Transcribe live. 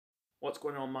What's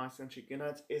going on, my Century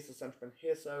Gunners? It's the Centuryman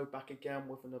here, so back again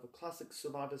with another classic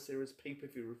Survivor Series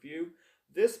pay-per-view review.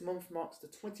 This month marks the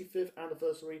 25th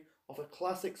anniversary of a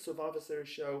classic Survivor Series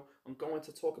show I'm going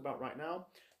to talk about right now.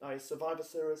 That is Survivor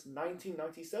Series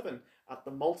 1997 at the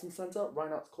Molten Centre.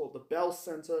 Right now it's called the Bell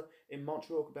Centre in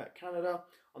Montreal, Quebec, Canada.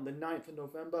 On the 9th of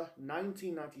November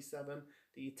 1997,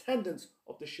 the attendance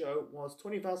of the show was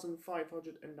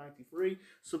 20,593.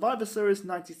 Survivor Series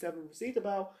 97 received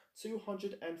about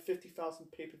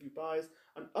 250,000 pay-per-view buys,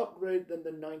 an upgrade than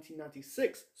the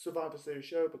 1996 Survivor Series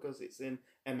show because it's in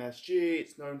MSG.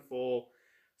 It's known for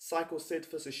Psycho Sid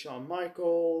versus Shawn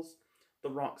Michaels, The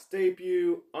Rock's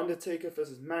debut, Undertaker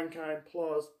versus Mankind,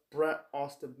 plus Bret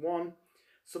Austin won.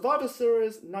 Survivor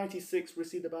Series 96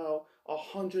 received about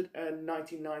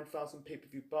 199,000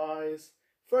 pay-per-view buys,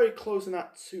 very close in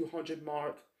that 200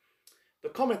 mark. The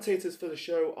commentators for the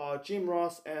show are Jim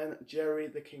Ross and Jerry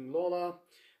the King Lawler.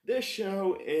 This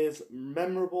show is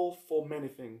memorable for many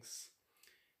things.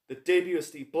 The debut of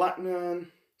Steve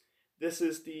Blackman. This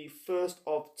is the first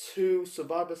of two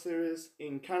Survivor Series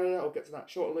in Canada. I'll get to that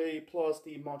shortly. Plus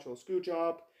the Montreal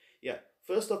Screwjob. Yeah,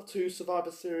 first of two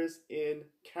Survivor Series in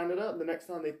Canada. The next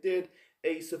time they did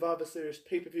a Survivor Series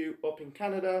pay-per-view up in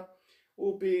Canada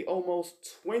will be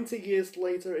almost 20 years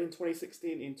later in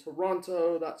 2016 in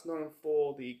Toronto. That's known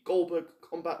for the Goldberg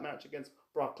combat match against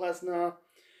Brock Lesnar.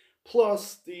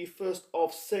 Plus the first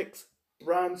of six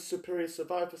brand superior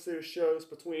Survivor Series shows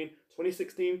between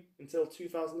 2016 until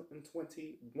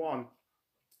 2021.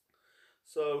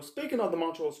 So speaking of the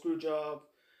Montreal Screwjob,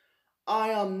 I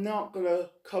am not going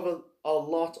to cover a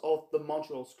lot of the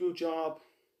Montreal Screwjob. I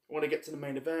want to get to the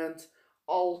main event.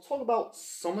 I'll talk about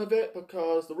some of it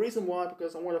because the reason why,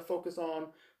 because I want to focus on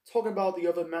talking about the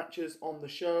other matches on the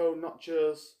show, not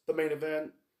just the main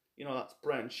event. You know, that's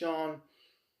Bret and Shawn.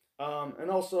 And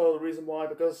also the reason why,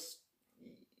 because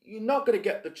you're not going to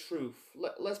get the truth.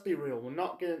 Let's be real. We're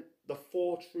not getting the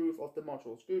full truth of the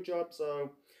Montreal Screwjob.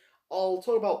 So I'll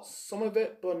talk about some of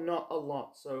it, but not a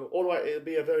lot. So otherwise it'll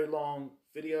be a very long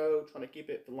video, trying to keep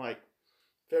it like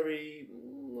very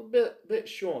bit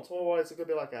short. Otherwise it's gonna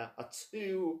be like a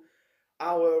 2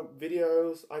 hour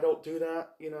videos. I don't do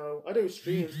that, you know. I do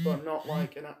streams, but not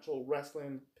like an actual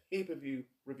wrestling pay-per-view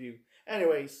review.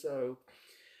 Anyway, so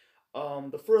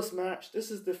the first match.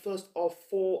 This is the first of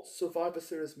 4 Survivor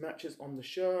Series matches on the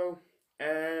show.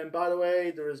 And by the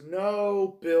way, there is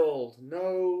no build,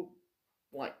 no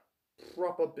like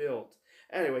proper build.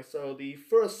 Anyway, so the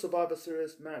first Survivor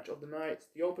Series match of the night,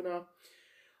 the opener.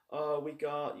 We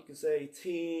got, you can say,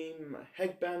 Team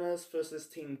Headbangers versus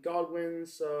Team Godwin.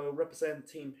 So represent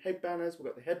Team Headbangers. We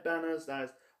got the Headbangers, that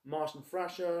is Martin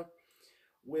Thrasher,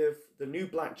 with the new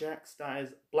Blackjacks, that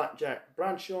is Blackjack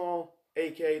Bradshaw,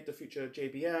 aka the future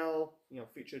JBL, you know,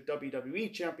 future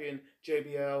WWE champion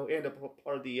JBL, ended up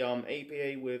part of the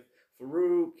APA with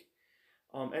Farouk.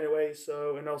 Anyway,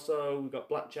 so, and also we got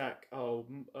Blackjack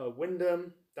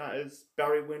Wyndham, that is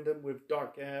Barry Windham with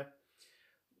dark hair.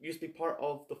 Used to be part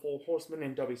of the Four Horsemen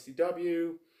in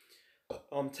WCW.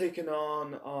 Taking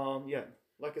on, yeah,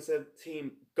 like I said,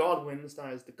 Team Godwins,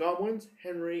 that is the Godwins,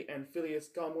 Henry and Phileas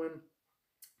Godwin,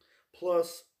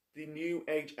 plus the New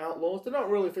Age Outlaws. They're not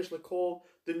really officially called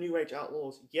the New Age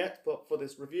Outlaws yet, but for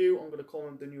this review, I'm going to call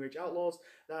them the New Age Outlaws.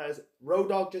 That is Road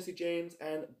Dogg Jesse James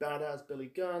and Badass Billy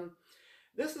Gunn.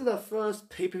 This is their first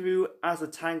pay-per-view as a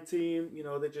tag team. You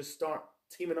know, they just start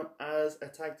teaming up as a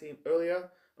tag team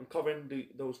earlier and covering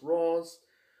those Raws.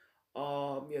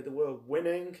 Yeah, they were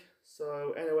winning.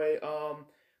 So anyway,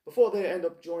 before they end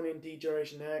up joining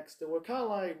D-Generation X, they were kind of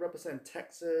like represent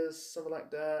Texas, something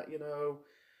like that, you know.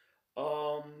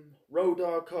 Road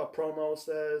Dogg promo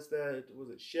says that, was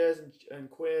it Shares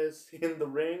and Quiz in the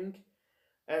ring?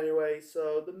 Anyway,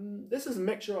 so this is a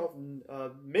mixture of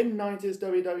mid-90s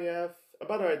WWF.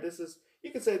 By the way, this is,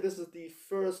 you could say this is the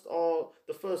first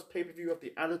pay-per-view of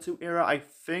the Attitude Era, I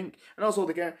think. And also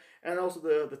the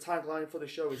tagline for the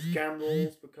show is Scam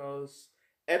Rules, because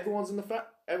everyone's in the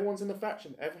faction. Everyone's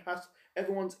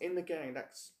in the gang.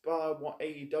 That's what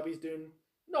AEW is doing.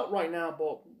 Not right now,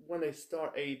 but when they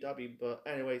start AEW. But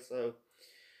anyway, so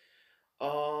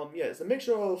yeah, it's a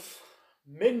mixture of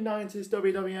mid-90s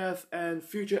WWF and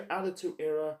future Attitude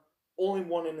Era all in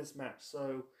one in this match.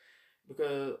 So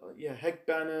because yeah,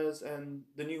 Headbangers and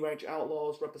the New Age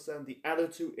Outlaws represent the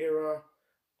Attitude Era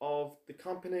of the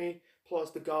company, plus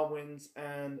the Godwins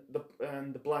and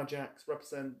the Blackjacks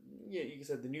represent, yeah, you can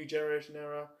say the New Generation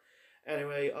Era.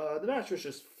 Anyway, the match was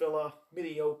just filler,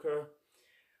 mediocre.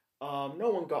 No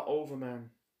one got over,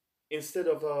 man. Instead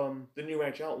of the New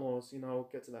Age Outlaws, you know,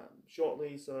 get to that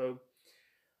shortly. So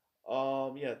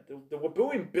Yeah, they were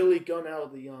booing Billy Gunn out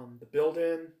of the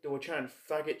building. They were chanting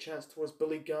faggot chants towards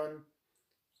Billy Gunn.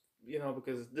 You know,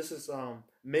 because this is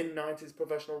mid 90s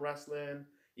professional wrestling.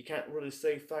 You can't really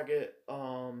say faggot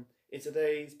in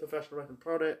today's professional wrestling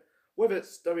product, whether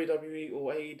it's WWE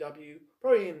or AEW,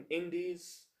 probably in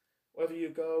indies, wherever you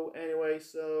go. Anyway,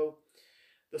 so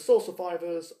the Soul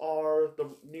Survivors are the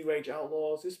New Age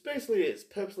Outlaws. It's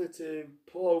purposely to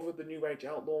pull over the New Age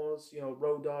Outlaws. You know,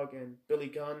 Road Dogg and Billy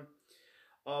Gunn.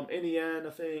 In the end, I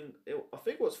think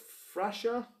it was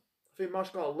Thrasher. I think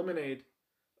Marsh got eliminated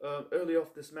early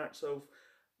off this match. So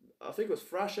I think it was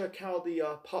Thrasher caught the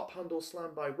pop handle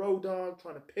slam by Road Dogg,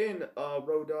 trying to pin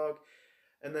Road Dogg,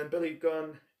 and then Billy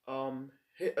Gunn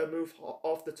hit a move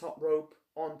off the top rope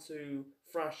onto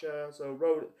Thrasher, so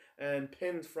Road and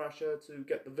pinned Thrasher to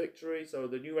get the victory. So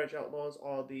the New Age Outlaws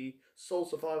are the sole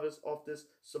survivors of this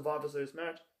Survivor Series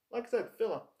match. Like I said,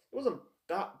 filler. It wasn't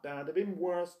that bad. There've been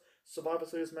worse Survivor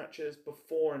Series matches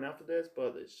before and after this,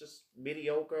 but it's just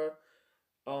mediocre.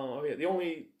 Yeah, the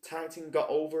only tag team got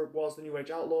over was the New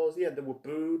Age Outlaws. Yeah, they were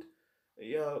booed.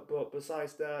 Yeah, but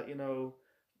besides that, you know,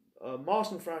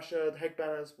 Mars and Thrasher, the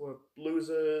headbangers, were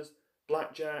losers.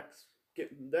 Blackjacks,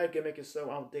 their gimmick is so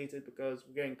outdated because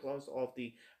we're getting close of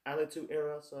the Attitude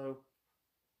Era. So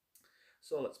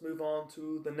let's move on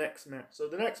to the next match. So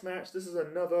the next match, this is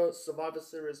another Survivor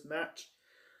Series match.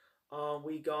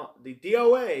 We got the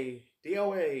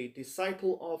DOA,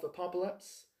 Disciple of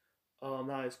Apocalypse.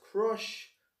 That is Crush,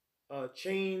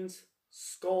 Chains,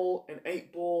 Skull, and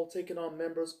 8-Ball taking on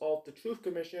members of the Truth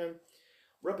Commission.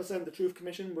 Represent the Truth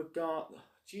Commission, we've got,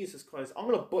 Jesus Christ, I'm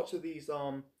gonna butcher these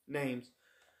names.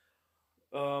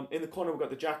 In the corner we've got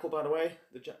the Jackal, by the way.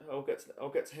 I'll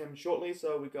get to him shortly.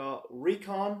 So we got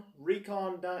Recon,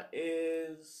 that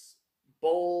is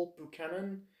Bull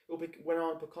Buchanan. Went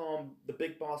on to become the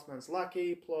Big Boss Man's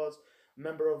lackey, plus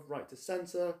member of Right to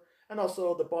Censor, and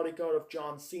also the bodyguard of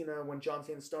John Cena when John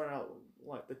Cena started out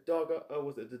like the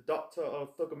Doctor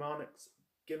of Thugonomics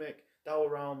gimmick. That was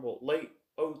around late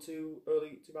 02,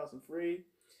 early 2003.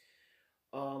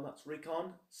 That's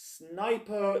Recon.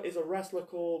 Sniper is a wrestler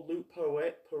called Luke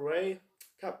Perret.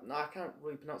 I can't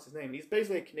really pronounce his name. He's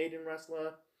basically a Canadian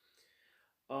wrestler.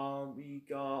 We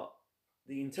got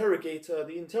the Interrogator.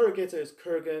 The Interrogator is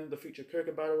Kurgan, the future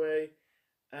Kurgan, by the way.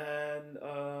 And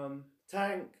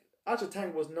Tank. Actually,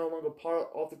 Tank was no longer part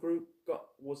of the group.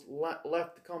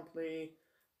 Left the company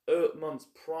 8 months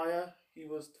prior. He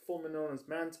was formerly known as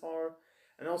Mantar.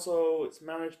 And also, it's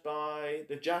managed by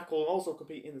the Jackal, also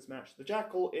compete in this match. The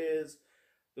Jackal is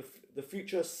the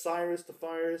future Cyrus the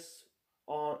Virus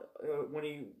when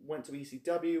he went to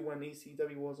ECW, when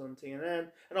ECW was on TNN.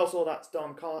 And also, that's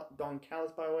Don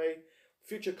Callis, by the way.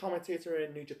 Future commentator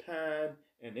in New Japan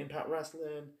and Impact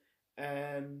Wrestling,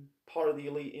 and part of the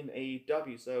Elite in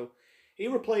AEW. So, he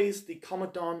replaced the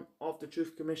Commandant of the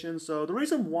Truth Commission. So, the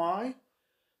reason why,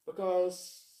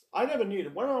 because I never knew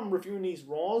that when I'm reviewing these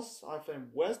Raws, I think,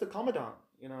 where's the Commandant?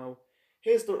 You know,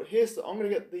 I'm gonna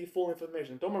get the full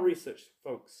information. Done my research,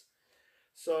 folks.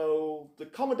 So the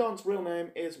Commandant's real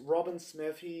name is Robin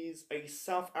Smith. He's a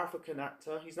South African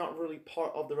actor. He's not really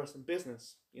part of the wrestling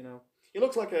business. You know, he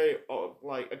looks like a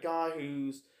guy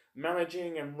who's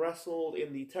managing and wrestled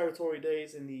in the territory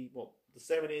days in the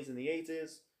 70s and the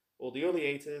 80s, or the early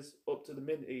 80s up to the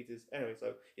mid 80s. Anyway,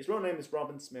 so his real name is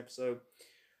Robin Smith. So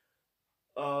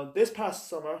this past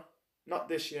summer, not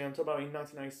this year, I'm talking about in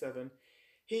 1997,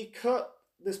 he cut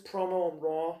this promo on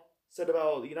Raw, said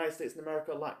about the United States and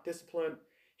America lack discipline.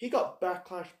 He got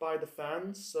backlash by the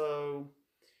fans, so,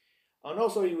 and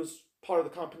also he was part of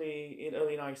the company in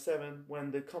early 97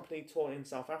 when the company toured in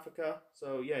South Africa.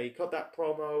 So yeah, he cut that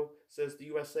promo, says the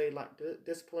USA lacked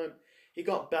discipline. He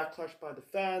got backlash by the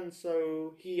fans,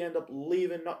 so he ended up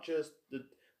leaving not just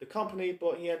the company,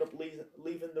 but he ended up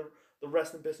leaving the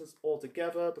wrestling business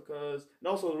altogether, because, and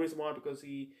also the reason why, because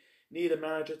he needed a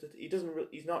manager.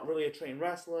 He's not really a trained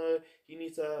wrestler. He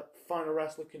needs to find a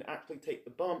wrestler who can actually take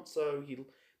the bump. So he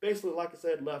basically, like I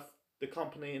said, left the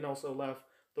company and also left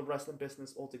the wrestling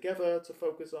business altogether to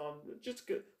focus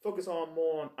on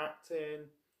more on acting.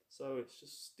 So it's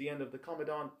just the end of the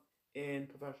Commandant in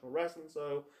professional wrestling.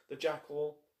 So the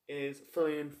Jackal is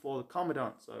filling in for the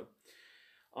Commandant. So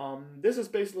this is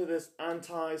basically this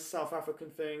anti-South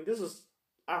African thing. This is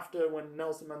after when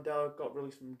Nelson Mandela got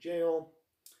released from jail.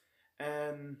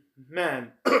 And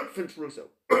man, Vince Russo.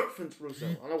 I'm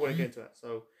not going to get into that.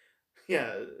 So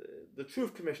yeah, the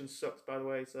Truth Commission sucks, by the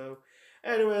way. So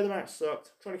anyway, the match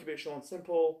sucked. Trying to keep it short and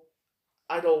simple.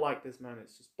 I don't like this, man.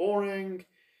 It's just boring.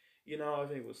 You know, I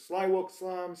think it was sidewalk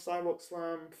slam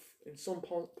in some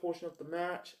portion of the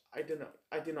match. I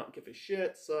did not give a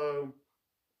shit. So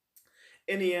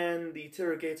In the end, the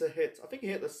Interrogator hit, I think he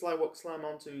hit the Slidewalk Slam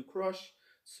onto Crush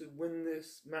to win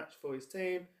this match for his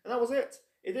team, and that was it.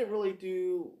 It didn't really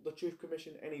do the Truth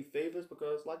Commission any favors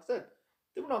because, like I said,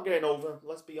 they were not getting over.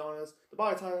 Let's be honest.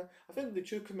 By the time I think the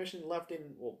Truth Commission left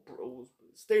in, well,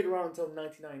 stayed around until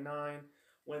 1999,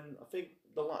 when I think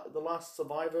the last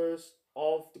survivors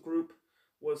of the group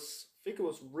was, I think it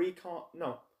was Recon.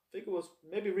 No, I think it was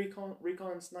maybe Recon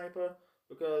and Sniper,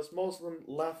 because most of them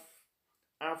left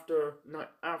after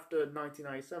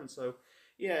 1997. So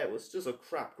yeah, it was just a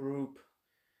crap group.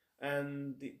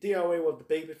 And the DOA were the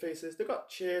baby faces. They got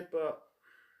cheered, but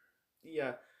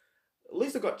yeah, at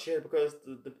least they got cheered because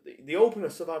the opener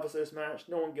Survivor Series match,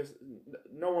 no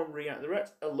one reacted. They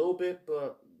reacted a little bit,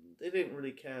 but they didn't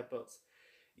really care. But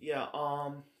yeah,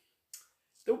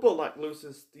 they were both like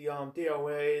losers. The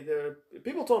DOA,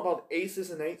 people talk about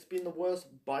Aces and Eights being the worst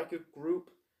biker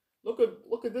group. Look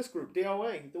at this group,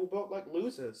 DOA. They were both like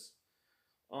losers.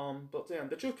 But yeah,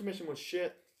 the Truth Commission was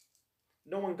shit.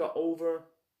 No one got over.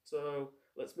 So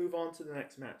let's move on to the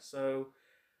next match. So,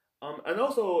 and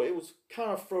also it was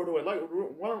kind of thrown away. Like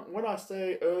when I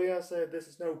say earlier, I said this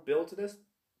is no build to this.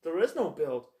 There is no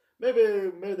build. Maybe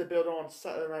they build on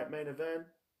Saturday Night Main Event.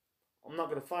 I'm not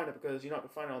gonna find it because you're not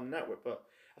gonna find it on the network. But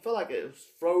I felt like it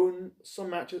was thrown. Some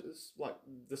matches like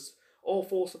this, all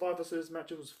four Survivor Series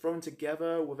matches was thrown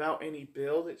together without any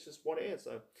build. It's just what it is.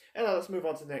 So, anyway, let's move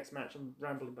on to the next match. I'm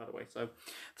rambling, by the way.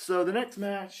 So the next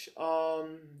match,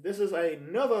 this is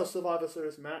another Survivor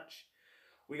Series match.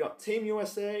 We got Team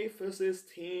USA versus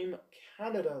Team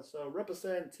Canada. So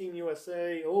represent Team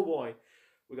USA. Oh boy,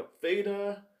 we got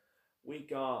Vader. We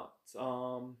got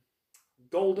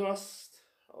Goldust.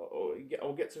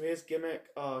 I'll get to his gimmick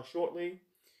shortly.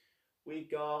 We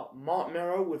got Mark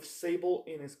Merrow with Sable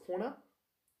in his corner.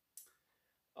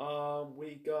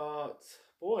 We got,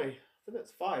 boy, I think that's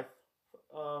 5.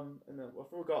 And then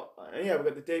we got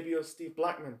the debut of Steve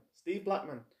Blackman.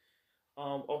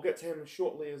 I'll get to him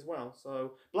shortly as well.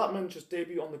 So Blackman just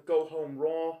debuted on the Go Home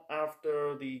Raw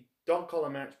after the dog collar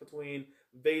match between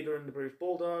Vader and the British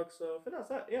Bulldog. So I think that's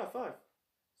that. Yeah, 5.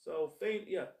 So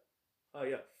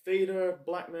Vader,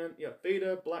 Blackman,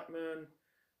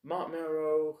 Mark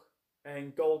Merrow,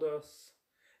 and Goldust.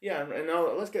 Yeah, and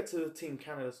now let's get to Team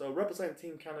Canada. So representing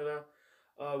Team Canada,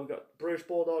 we got British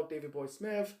Bulldog, David Boy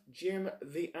Smith, Jim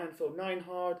the Anfield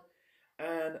Neinhard,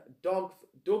 and Doug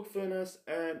Furness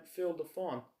and Phil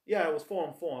DeFawn. Yeah, it was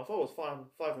 4-on-4. I thought it was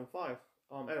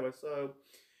 5-on-5. Anyway, so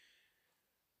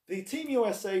the Team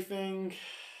USA thing,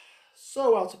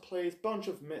 so out of place, bunch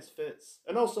of misfits,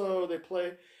 and also they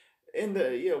play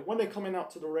when they're coming out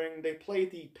to the ring, they play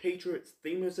the Patriots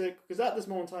theme music because at this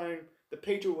moment in time, the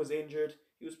Patriot was injured.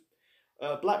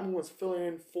 Blackman was filling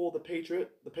in for the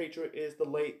Patriot. The Patriot is the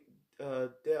late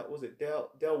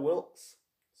Dale Wilkes.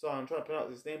 So I'm trying to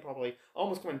pronounce his name properly. I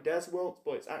almost called him Des Wilkes,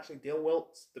 but it's actually Dale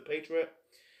Wilkes, the Patriot.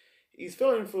 He's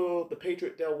filling in for the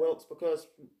Patriot Dale Wilkes because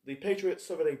the Patriot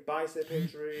suffered a bicep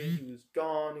injury. He was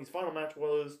gone. His final match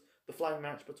was the flag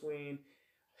match between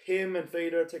him and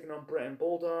Vader taking on Brett and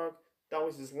Bulldog. That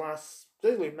was his last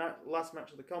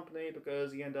match of the company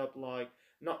because he ended up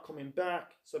not coming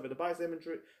back. Suffered a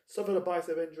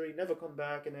bicep injury, never come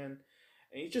back, and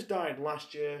he just died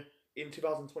last year in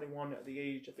 2021 at the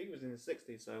age, I think he was in his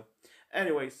 60s. So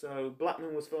anyway, so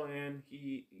Blackman was filling in.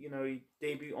 He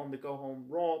debuted on the Go Home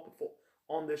Raw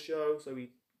on this show, so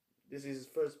this is his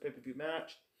first pay-per-view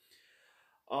match.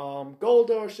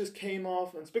 Goldust just came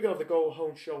off, and speaking of the Go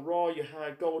Home Show Raw, you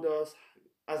had Goldust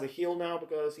as a heel now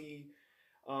because he,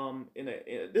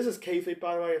 this is kayfabe,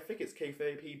 by the way. I think it's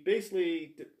kayfabe. He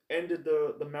basically ended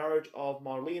the marriage of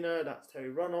Marlena. That's Terry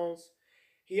Runnels.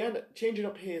 He ended up changing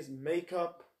up his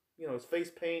makeup, his face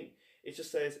paint. It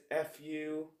just says "F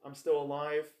you, I'm still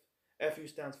alive." FU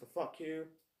stands for fuck you.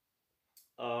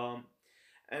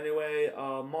 Anyway,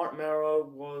 Mark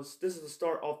Merrow this is the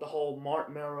start of the whole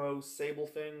Mark Merrow Sable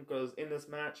thing, because in this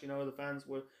match, the fans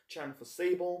were chanting for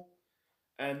Sable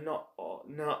and not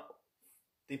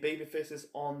the babyfaces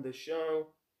on the show,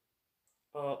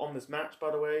 on this match,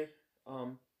 by the way,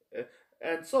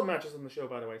 and some matches on the show,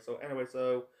 by the way. So anyway,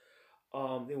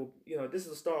 they will, this is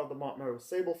the start of the Mark Merrow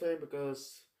Sable thing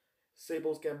because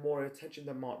Sable's getting more attention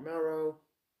than Mark Merrow.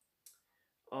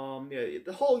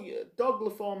 The whole Doug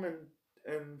LaForm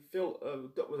and Phil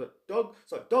Doug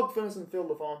Finnis and Phil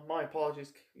LaForm. My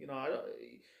apologies.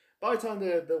 By the time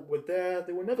they were there,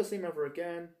 they will never see him ever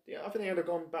again. I think they ended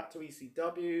up going back to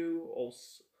ECW or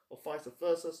vice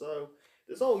versa. So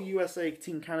this whole USA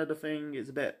Team Canada thing is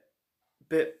a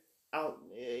bit out.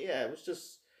 Yeah, it was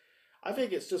just. I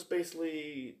think it's just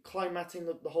basically climaxing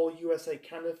the whole USA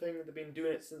Canada thing. They've been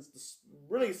doing it since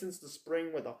really since the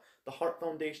spring, with the Heart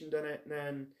Foundation done it, and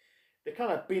then they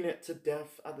kind of beating it to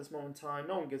death at this moment in time.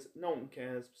 No one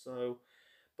cares. So,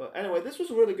 but anyway, this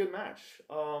was a really good match.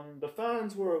 The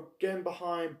fans were getting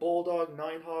behind Bulldog,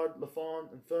 Neidhart,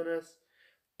 LaFon, and Furnace,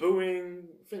 booing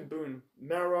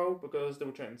Mero because they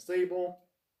were trying Sable,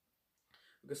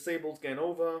 because Sable's getting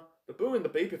over. They're booing the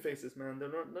baby faces, man.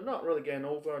 They're not really getting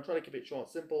over. I'm trying to keep it short,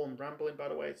 simple, and rambling, by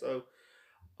the way. So,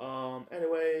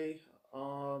 anyway,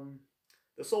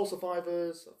 the Soul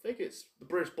Survivors. I think it's the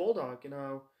British Bulldog.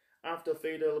 After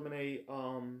Vader eliminate,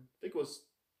 I think it was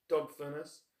Doug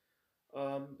Furnace.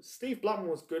 Steve Blackman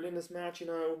was good in this match.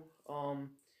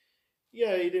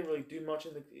 Yeah, he didn't really do much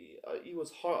in the. He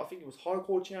was hard. I think he was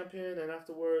hardcore champion, and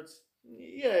afterwards,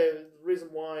 yeah, the reason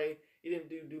why he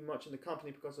didn't do much in the company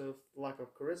because of lack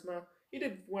of charisma. He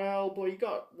did well, but he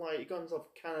got himself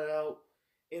counted out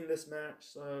in this match.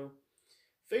 So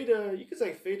Vader, you could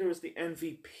say Vader is the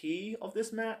MVP of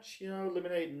this match.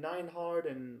 Eliminated Neidhart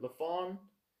and LaFon,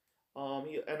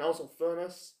 and also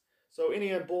Furnace. So in the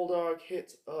end, Bulldog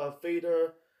hit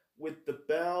Vader with the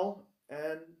bell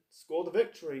and scored the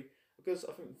victory. Because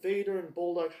I think Vader and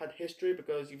Bulldog had history.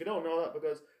 Because if you don't know that,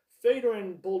 because Vader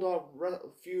and Bulldog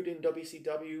feud in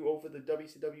WCW over the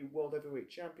WCW World Heavyweight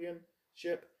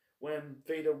Championship when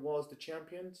Vader was the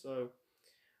champion. So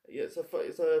yeah, it's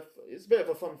a bit of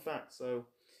a fun fact. So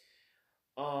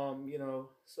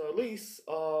so at least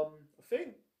I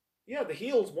think, yeah, the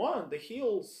heels won. The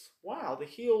heels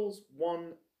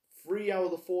won 3 out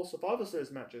of the 4 Survivor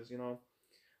Series matches.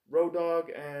 Road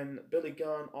Dogg and Billy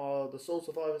Gunn are the sole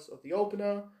survivors of the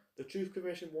opener. The Truth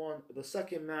Commission won the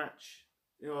second match.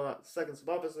 That second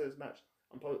Survivor Series match.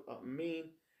 I mean,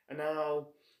 and now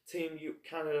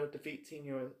Canada defeat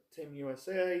Team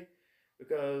USA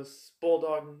because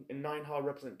Bulldog and Neidhart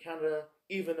represent Canada,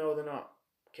 even though they're not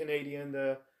Canadian.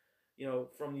 They're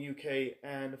from the UK,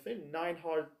 and I think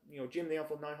Neidhart, Jim the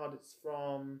Alpha Neidhart is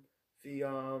from the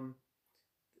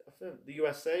I think the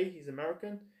USA. He's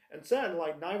American, and sad,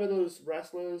 like, neither of those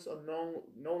wrestlers are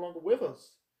no longer with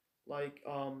us. Like,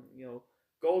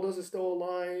 Goldust is still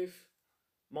alive,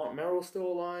 Mark Merrill's still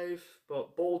alive,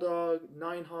 but Bulldog,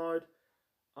 Neidhart,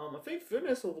 I think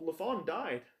Fitness or LaFon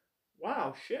died.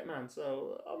 Wow, shit, man.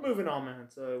 So I'm moving on, man.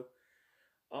 So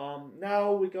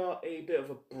now we got a bit of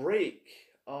a break.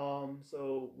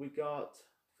 So we got,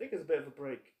 I think it's a bit of a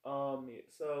break.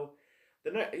 So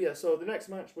the next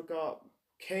match we got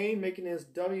Kane making his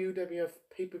WWF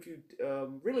pay per view.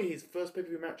 Really his first pay per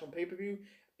view match on pay per view.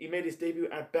 He made his debut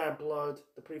at Bad Blood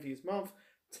the previous month,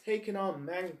 taking on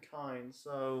Mankind.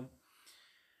 So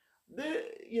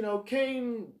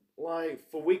Kane, like,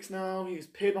 for weeks now, he's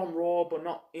appeared on Raw, but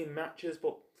not in matches,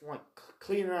 but like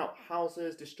cleaning out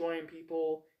houses, destroying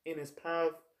people in his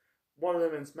path. One of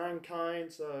them is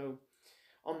Mankind. So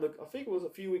I think it was a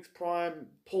few weeks prior,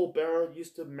 Paul Bearer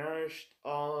used to manage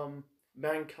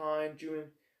Mankind during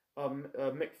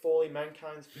Mick Foley,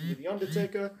 Mankind's feud with the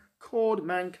Undertaker, called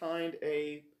Mankind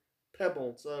a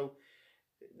pebble. So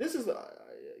this is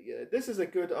a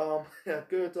good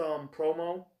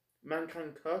promo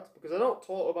Mankind cut, because I don't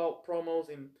talk about promos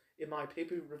in my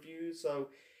paper reviews. So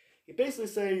he basically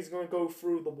says he's going to go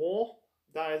through the wall.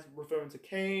 That is referring to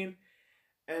Kane,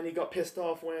 and he got pissed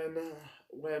off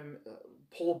when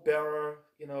Paul Bearer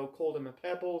called him a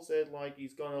pebble. Said like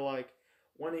he's gonna, like,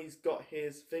 when he's got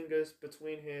his fingers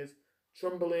between his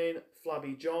trembling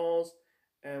flabby jaws,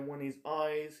 and when his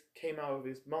eyes came out of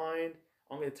his mind,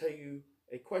 I'm going to tell you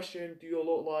a question. Do you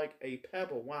look like a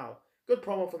pebble? Wow. Good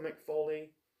promo for Mick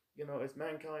Foley, as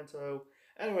Mankind. So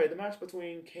anyway, the match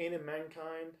between Kane and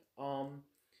Mankind,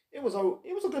 it was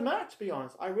a good match, to be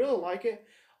honest. I really like it.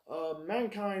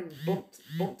 Mankind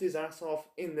bumped his ass off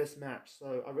in this match,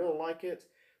 so I really like it.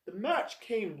 The match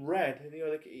came red,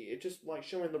 like, it just like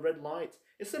showing the red light.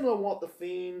 It's similar to what the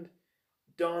Fiend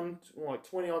done like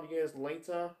 20 odd years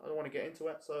later. I don't want to get into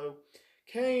it. So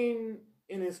Kane,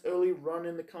 in his early run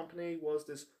in the company, was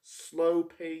this slow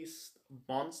paced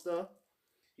monster.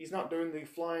 He's not doing the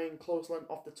flying clothesline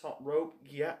off the top rope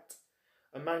yet.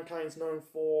 And Mankind's known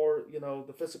for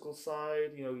the physical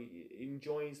side. He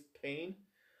enjoys pain.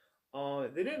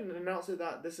 They didn't announce it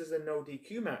that this is a no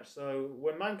DQ match. So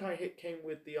when Mankind hit Kane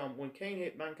with the when Kane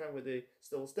hit Mankind with the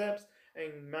steel steps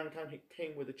and Mankind hit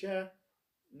Kane with the chair,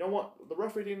 the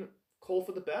referee didn't call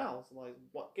for the bells. Like,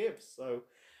 what gives? So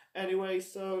anyway,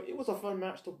 so it was a fun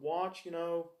match to watch.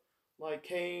 Like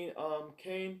Kane.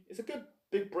 It's a good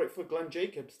big break for Glenn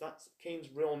Jacobs. That's Kane's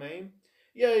real name.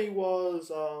 Yeah, he was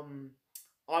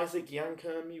Isaac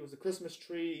Yankem. He was a Christmas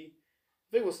tree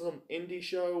think it was some indie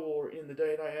show or in the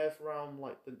WWF around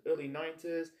like the early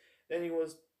 90s. Then he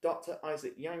was Dr.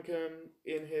 Isaac Yankem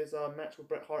in his match with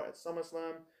Bret Hart at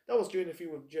SummerSlam. That was during the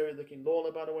feud with Jerry the King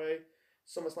Lawler, by the way.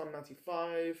 SummerSlam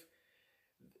 95.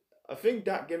 I think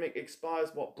that gimmick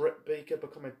expires what Britt Baker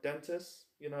become a dentist.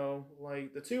 You know,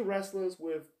 like the two wrestlers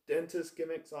with dentist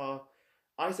gimmicks are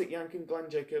Isaac Yankem, Glenn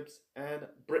Jacobs, and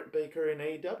Britt Baker in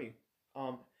AEW.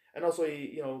 Um, and also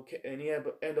and he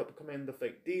ended up becoming the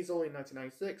fake Diesel in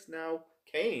 1996. Now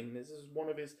Kane, this is one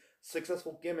of his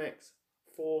successful gimmicks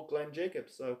for Glenn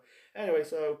Jacobs. So anyway,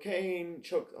 so Kane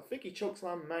I think he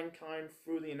chokeslammed Mankind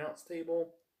through the announce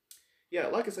table. Yeah,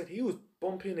 like I said, he was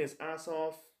bumping his ass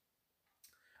off.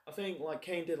 I think like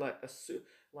Kane did like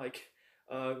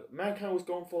Mankind was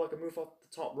going for like a move off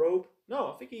the top rope.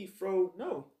 I think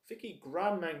he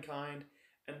grabbed Mankind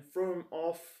and threw him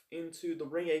off into the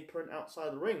ring apron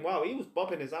outside the ring. Wow, he was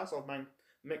bumping his ass off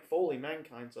Mick Foley,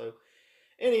 Mankind. So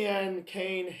in the end,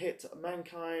 Kane hit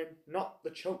Mankind, not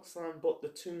the chokeslam, but the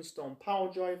Tombstone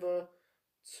Power Driver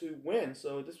to win.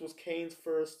 So this was Kane's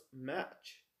first win.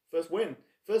 First win.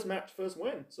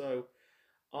 So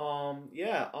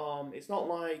it's not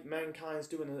like Mankind's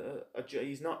doing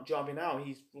he's not jobbing out.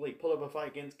 He's like put up a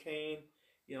fight against Kane.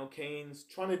 You know, Kane's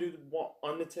trying to do what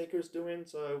Undertaker's doing.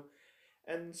 So,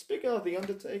 and speaking of the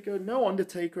Undertaker, no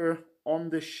Undertaker on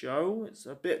this show. It's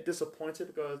a bit disappointed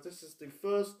because this is the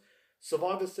first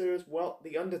Survivor Series. Well,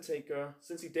 the Undertaker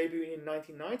since he debuted in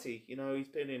 1990. You know, he's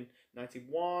been in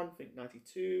 91, I think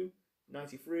 92,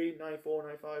 93, 94,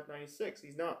 95, 96.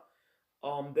 He's not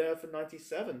there for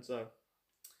 97. So.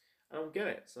 I don't get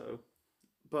it. So,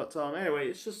 but anyway,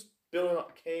 it's just building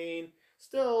up Kane,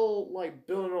 still like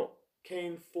building up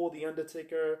Kane for the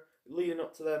Undertaker, leading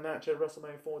up to their match at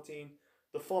WrestleMania 14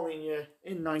 the following year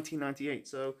in 1998.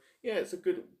 So yeah, it's a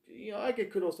good. I give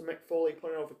kudos to Mick Foley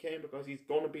playing over Kane because he's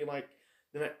going to be like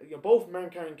both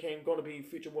Mankind and Kane going to be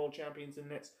future world champions in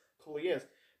the next couple of years.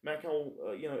 Mankind,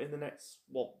 in the next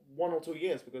 1 or 2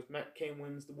 years because Kane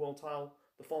wins the world title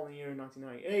the following year in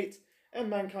 1998. And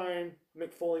Mankind,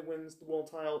 Mick Foley wins the world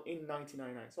title in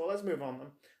 1999. So let's move on.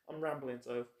 I'm rambling.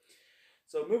 So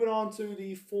moving on to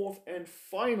the fourth and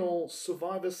final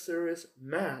Survivor Series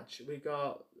match. We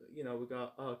got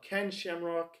Ken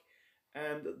Shamrock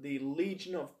and the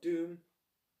Legion of Doom,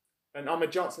 and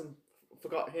Ahmed Johnson.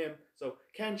 Forgot him. So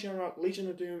Ken Shamrock, Legion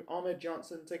of Doom, Ahmed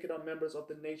Johnson taking on members of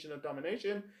the Nation of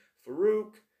Domination,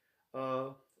 Farouk,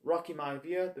 Rocky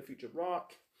Maivia, the future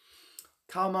Rock,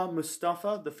 Kama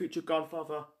Mustafa, the future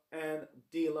Godfather, and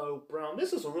D'Lo Brown.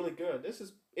 This is really good. This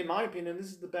is, in my opinion, this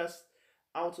is the best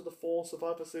out of the 4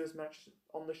 Survivor Series matches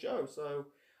on the show. So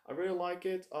I really like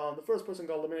it. The first person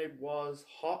got eliminated was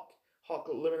Hawk. Hawk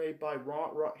got eliminated by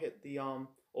Rock. Rock hit the or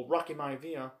Rocky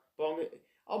Maivia. But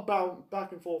I'll bow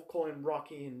back and forth calling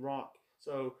Rocky and Rock.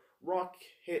 So Rock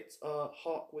hit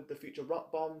Hawk with the future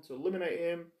Rock Bomb to eliminate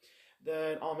him.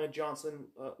 Then Ahmed Johnson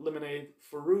eliminated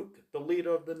Farouk, the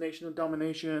leader of the Nation of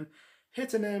Domination,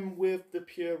 hitting him with the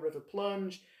Pure River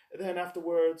Plunge. And then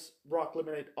afterwards, Rock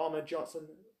eliminated Ahmed Johnson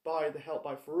by the help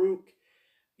by Farouk,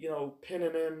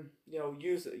 pinning him,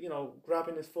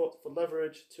 grabbing his foot for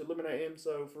leverage to eliminate him.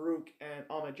 So Farouk and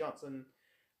Ahmed Johnson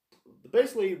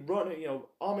basically running,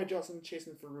 Ahmed Johnson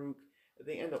chasing Farouk.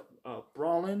 They end up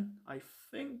brawling. I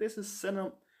think this is set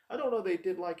up. I don't know, they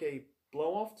did like a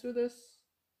blow off to this.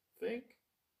 I think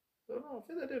they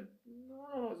did.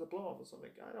 I don't know, it's a blow off or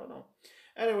something. I don't know.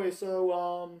 Anyway,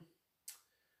 so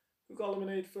who got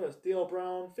eliminated first? D.L.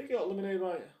 Brown. I think he got eliminated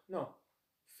by I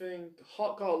think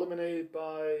Hawk got eliminated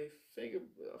by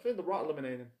I think the Rock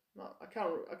eliminated him. I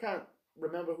can't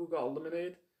remember who got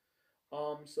eliminated.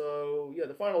 So yeah,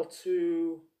 the final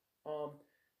two.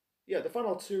 The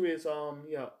final two is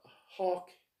Hawk,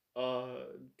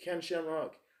 Ken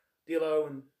Shamrock,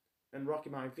 D'Lo, and Rocky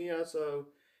Maivia. So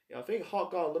yeah, I think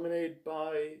Hawk got eliminated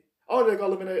by. Oh, they got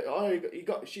eliminated. Oh,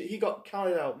 he got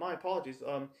counted out. My apologies.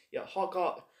 Hawk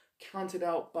got counted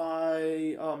out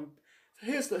by.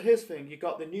 Here's the thing. You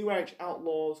got the New Age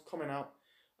Outlaws coming out,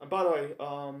 and by the way,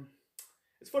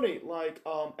 it's funny. Like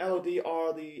LOD are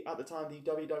at the time the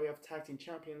WWF Tag Team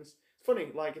Champions. It's funny.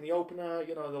 Like in the opener,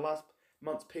 the last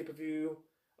month's pay-per-view,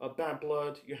 Bad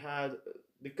Blood, you had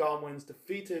the Godwins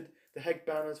defeated the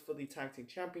Headbangers for the Tag Team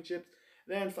Championships.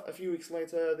 Then a few weeks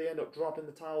later, they end up dropping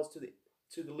the titles to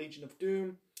the Legion of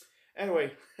Doom.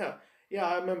 Anyway,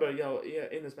 I remember,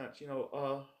 in this match,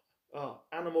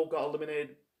 Animal got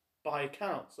eliminated by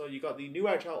count. So you got the New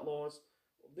Age Outlaws.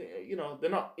 They're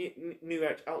not New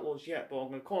Age Outlaws yet, but I'm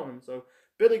going to call them. So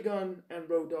Billy Gunn and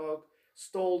Road Dogg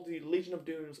stole the Legion of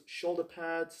Doom's shoulder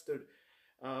pads.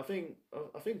 I think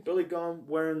Billy Gunn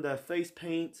wearing their face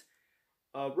paint.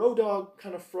 Road Dogg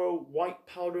kind of throw white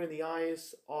powder in the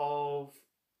eyes of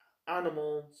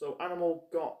Animal, so Animal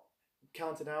got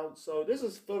counted out. So this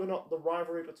is furthering up the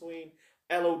rivalry between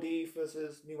LOD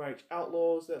versus New Age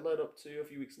Outlaws that led up to a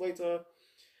few weeks later.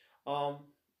 Um,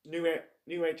 New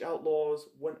Age Outlaws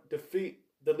defeat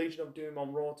the Legion of Doom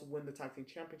on Raw to win the tag team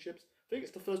championships. I think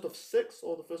it's the first of 6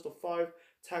 or the first of 5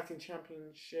 tag team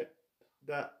championship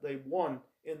that they won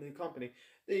in the company.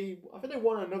 I think they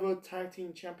won another tag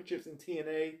team championships in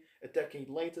TNA a decade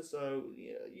later. So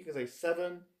yeah, you can say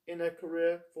 7 in their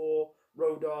career for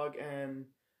Road Dogg and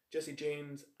Jesse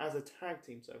James as a tag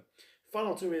team. So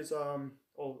final 2 is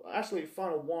or actually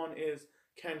final 1 is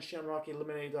Ken Shamrock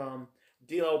eliminate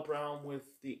D'Lo Brown with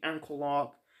the ankle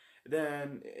lock.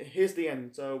 Then here's the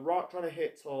end. So Rock trying to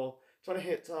hit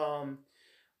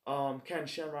Ken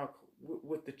Shamrock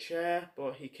with the chair,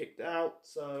 but he kicked out.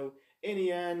 So in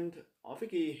the end, I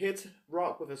think he hit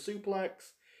Rock with a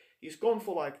suplex. He's gone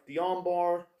for like the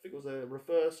armbar. I think it was a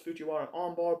reverse Fujiwara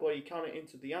armbar, but he counted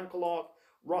into the ankle lock.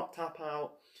 Rock tap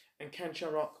out, and Ken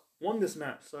Shamrock won this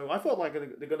match. So I thought like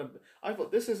they're gonna. I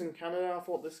thought this is in Canada. I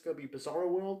thought this is gonna be Bizarro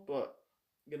World, but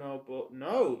but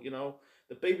no,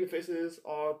 the baby faces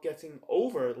are getting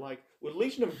over. Like with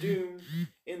Legion of Doom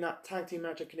in that tag team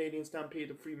match at Canadian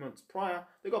Stampede 3 months prior,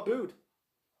 they got booed.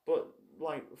 But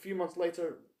like a few months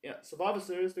later, yeah, Survivor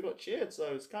Series, they got cheered.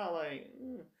 So it's kind of like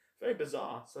very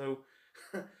bizarre. So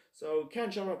so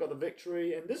Ken Shamrock got the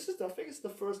victory, and I think it's the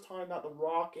first time that The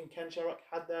Rock and Ken Shamrock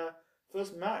had their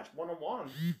first match 1-on-1.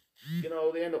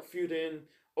 They end up feuding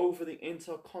over the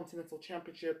Intercontinental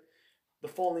Championship the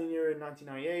following year in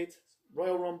 1998,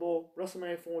 Royal Rumble,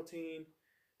 WrestleMania 14,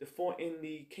 they fought in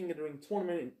the King of the Ring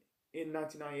tournament in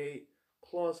 1998.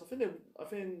 Plus, I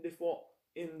think they fought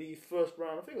in the first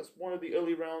round. I think it was one of the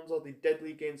early rounds of the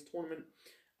Deadly Games tournament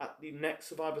at the next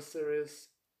Survivor Series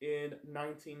in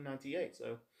 1998.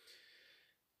 So,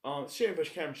 shame for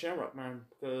Cam Shamrock, man,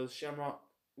 because Shamrock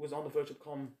was on the verge of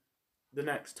becoming the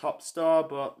next top star,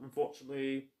 but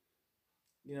unfortunately,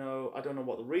 I don't know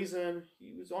what the reason.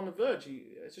 He was on the verge.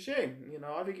 It's a shame.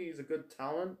 I think he's a good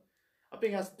talent. I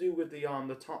think it has to do with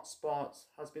the top spots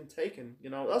has been taken.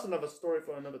 That's another story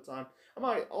for another time.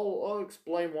 I'll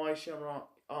explain why Shamrock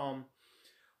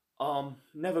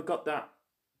never got that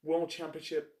world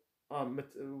championship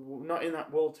not in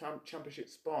that world championship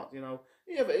spot.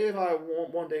 If I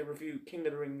one day review King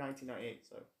of the Ring 1998.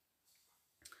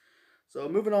 So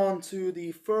moving on to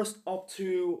the first of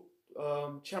 2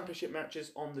 championship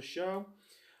matches on the show.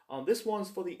 This one's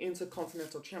for the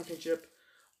Intercontinental Championship.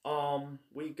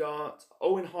 We got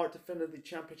Owen Hart defended the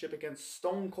championship against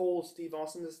Stone Cold Steve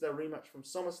Austin. This is their rematch from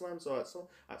SummerSlam. So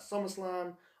at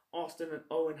SummerSlam, Austin and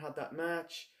Owen had that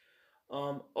match.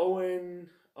 Owen,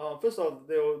 first off,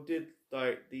 they did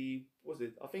like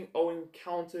I think Owen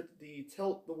countered the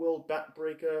Tilt the World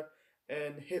backbreaker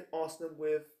and hit Austin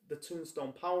with the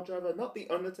Tombstone Power Driver, not the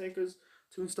Undertaker's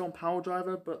Tombstone Power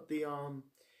Driver, but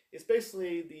it's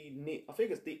basically I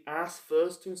think it's the ass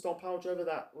first Tombstone Power Driver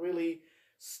that really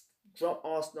dropped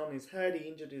Austin on his head. He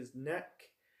injured his neck,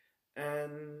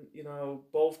 and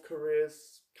both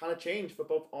careers kind of changed for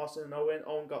both Austin and Owen.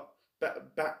 Owen got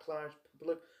backlash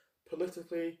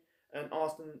politically, and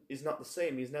Austin is not the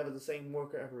same. He's never the same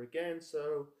worker ever again.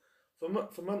 So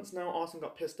for months now, Austin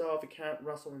got pissed off. He can't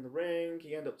wrestle in the ring.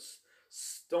 He ended up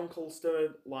Stone Cold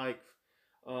Stunner like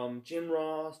Jim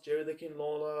Ross, Jerry the King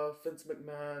Lawler, Vince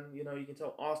McMahon. You can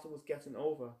tell Austin was getting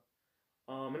over.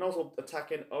 And also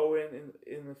attacking Owen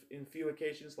in few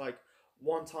occasions, like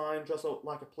one time dressed up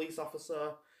like a police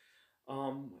officer.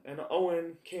 And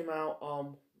Owen came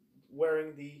out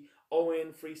wearing the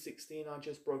Owen 316 I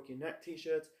Just Broke Your Neck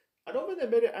t-shirt. I don't think they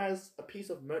made it as a piece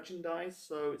of merchandise,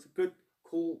 so it's a good,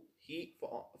 cool heat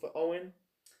for Owen.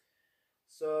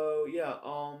 So yeah,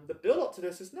 the build up to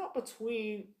this is not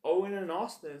between Owen and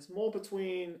Austin. It's more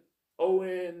between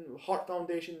Owen, Heart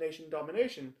Foundation, Nation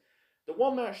Domination. The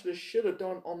one match they should have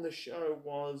done on the show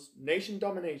was Nation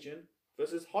Domination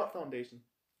versus Heart Foundation.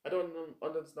 I don't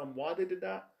understand why they did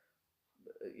that.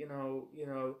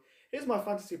 Here's my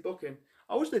fantasy booking.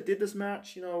 I wish they did this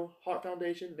match. Heart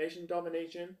Foundation, Nation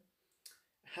Domination.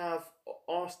 Have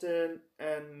Austin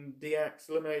and DX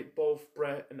eliminate both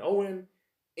Brett and Owen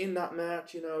in that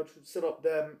match, to set up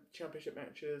their championship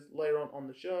matches later on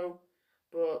the show.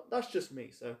 But that's just me.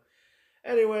 So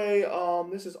anyway,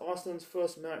 this is Austin's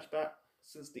first match back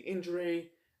since the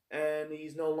injury, and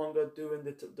he's no longer doing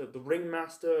the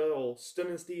ringmaster or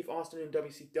stunning Steve Austin in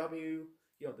WCW,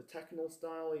 the technical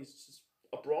style. He's just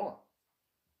a brawler.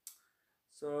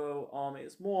 So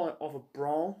it's more of a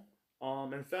brawl.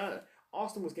 In fact,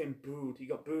 Austin was getting booed. He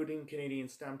got booed in Canadian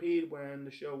Stampede when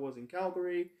the show was in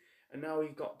Calgary. and now he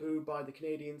got booed by the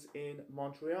Canadians in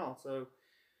Montreal. So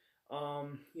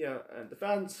yeah, and the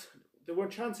fans, they were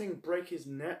chanting "break his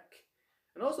neck,"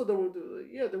 and also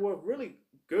they were really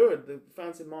good. The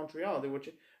fans in Montreal, they were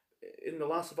in the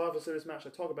last Survivor Series match I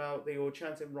talk about, they were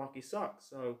chanting "Rocky sucks."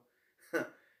 So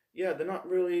yeah, they're not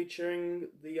really cheering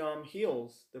the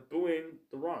heels. They're booing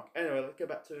The Rock. Anyway, let's get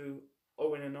back to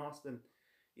Owen and Austin.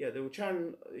 Yeah, they were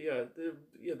chanting.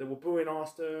 They were booing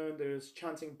Austin. They was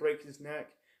chanting "break his neck"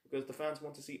 because the fans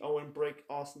want to see Owen break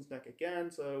Austin's neck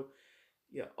again. So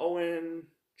yeah, Owen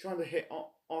trying to hit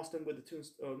Austin with a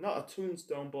tombstone, not a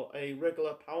tombstone, but a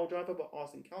regular power driver, but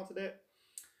Austin countered it.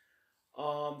 They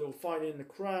were fighting in the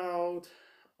crowd.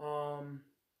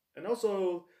 And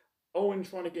also Owen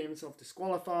trying to get himself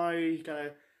disqualified. He kind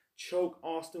of choked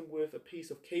Austin with a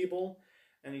piece of cable,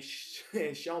 and he's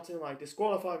shouting like,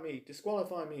 "Disqualify me!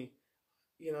 Disqualify me!"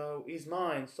 You know, he's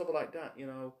mine, stuff like that. You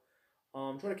know,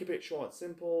 trying to keep it short,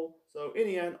 simple. So in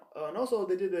the end, and also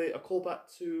they did a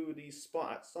callback to the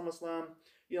spot at SummerSlam.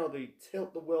 You know, the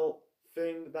tilt the wheel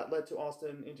thing that led to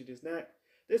Austin injured his neck.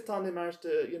 This time they managed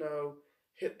to,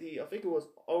 hit I think it was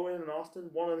Owen and Austin.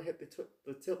 One of them hit the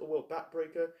tilt the wheel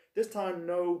backbreaker. This time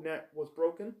no neck was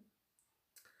broken.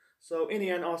 So in the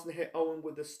end, Austin hit Owen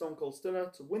with the Stone Cold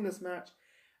Stunner to win this match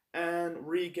and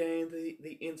regain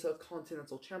the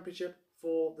Intercontinental Championship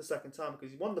for the second time,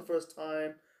 because he won the first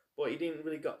time, but he didn't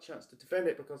really got a chance to defend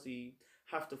it because he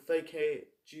had to vacate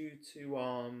due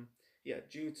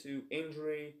to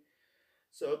injury.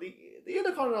 So the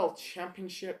Intercontinental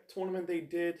Championship tournament they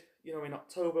did, in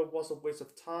October was a waste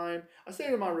of time. I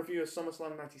said in my review of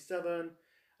SummerSlam '97,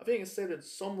 I think it said in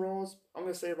some Raws, I'm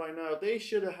gonna say it right now, they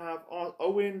should have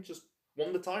Owen just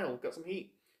won the title, got some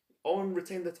heat. Owen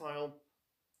retained the title,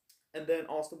 and then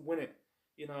Austin win it.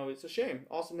 It's a shame.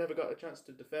 Austin never got a chance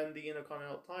to defend the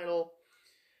Intercontinental title.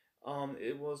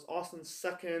 It was Austin's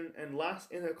second and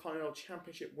last Intercontinental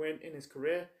Championship win in his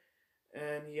career,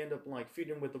 and he ended up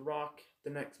feuding with The Rock the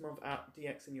next month at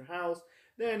DX in Your House.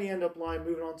 Then he ended up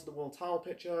moving on to the world title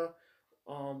picture,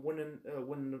 winning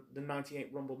the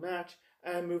 '98 Rumble match,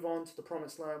 and move on to the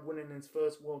Promised Land, winning his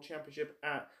first world championship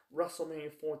at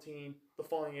WrestleMania 14 the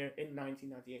following year in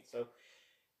 1998. So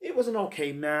it was an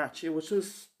okay match. It was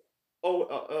just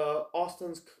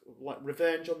Austin's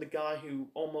revenge on the guy who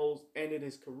almost ended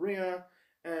his career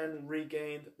and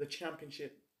regained the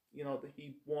championship. That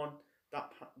he won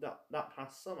that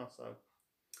past summer. So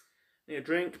need a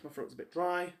drink. My throat's a bit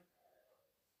dry.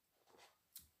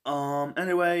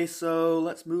 Anyway, so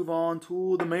let's move on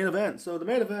to the main event. So the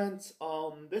main event,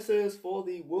 this is for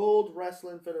the World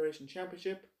Wrestling Federation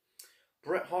Championship.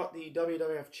 Bret Hart, the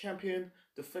WWF champion,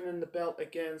 defending the belt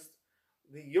against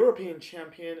the European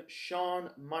champion,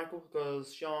 Shawn Michaels,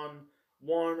 because Shawn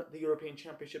won the European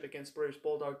Championship against British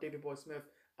Bulldog Davey Boy Smith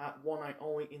at One Night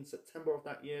Only in September of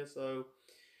that year. So,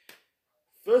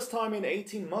 first time in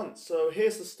 18 months. So,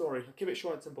 here's the story. I'll keep it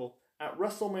short and simple. At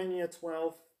WrestleMania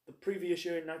 12, the previous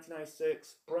year in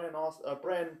 1996, Bret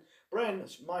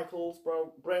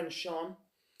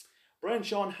and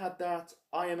Shawn had that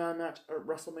Iron Man match at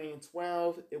WrestleMania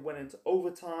 12. It went into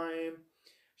overtime.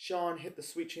 Shawn hit the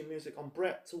sweet chin music on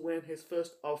Bret to win his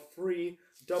first of 3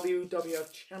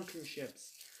 WWF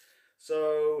championships.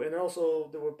 So, and also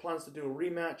there were plans to do a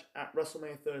rematch at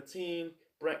WrestleMania 13.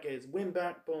 Bret gets his win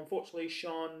back, but unfortunately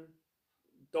Shawn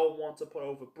don't want to put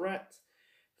over Bret.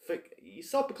 He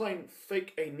self-proclaimed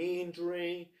fake a knee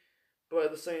injury, but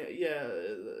at the same,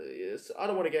 I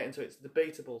don't want to get into it. It's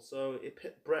debatable. So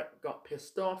Bret got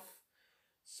pissed off.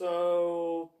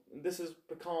 So this has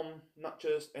become not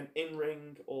just an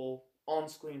in-ring or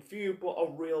on-screen feud, but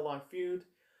a real-life feud.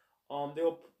 They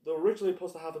were originally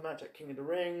supposed to have a match at King of the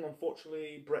Ring.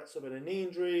 Unfortunately, Bret suffered a knee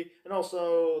injury, and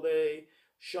also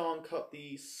Shawn cut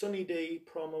the Sunny Day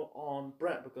promo on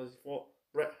Bret because he thought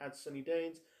Bret had sunny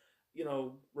days.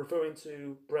 Referring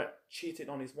to Bret cheated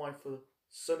on his wife for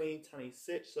Sunny Tanny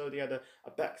Sitch. So they had a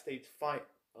backstage fight,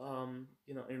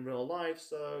 in real life.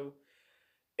 So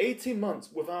 18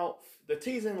 months without the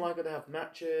teasing like they have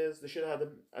matches. They should have had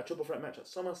a triple threat match at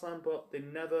SummerSlam, but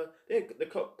they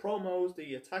cut promos,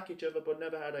 they attack each other, but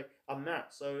never had a match.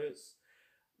 So it's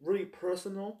really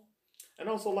personal. And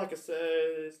also, like I said,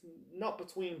 it's not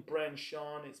between Bret and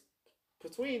Shawn, it's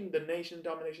between the Nation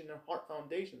Domination and Hart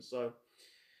Foundation. So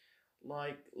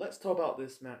let's talk about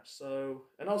this match. So,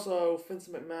 and also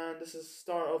Vincent McMahon, this is the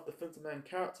start of the Vincent McMahon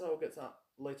character. I'll get to that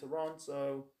later on.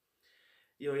 So,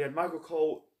 you had Michael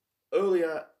Cole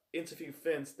earlier interview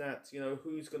Vince that,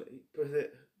 who's going to put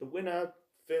it the winner.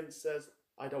 Vince says,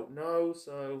 I don't know.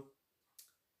 So,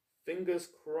 fingers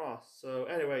crossed. So,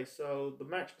 anyway, so the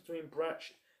match between Bret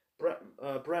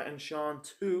Brett and Sean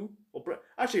 2, or Brett,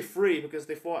 actually 3, because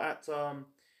they fought at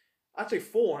actually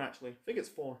 4 actually. I think it's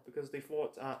 4 because they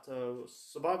fought at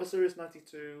Survivor Series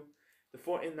 92. They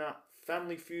fought in that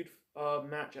Family Feud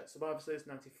match at Survivor Series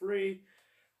 93.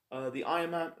 The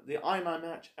Iron Man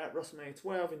match at WrestleMania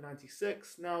 12 in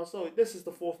 '96. Now, so this is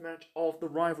the 4th match of the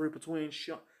rivalry between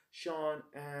Sean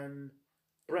and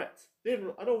Brett.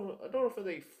 I don't know if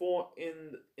they fought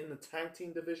in the tag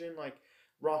team division like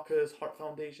Rockers, Heart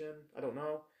Foundation. I don't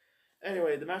know.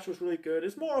 Anyway, the match was really good.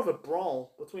 It's more of a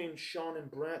brawl between Sean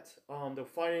and Brett. They're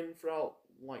fighting throughout,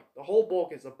 like, the whole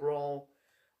book is a brawl.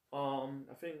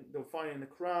 I think they were fighting in the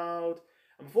crowd.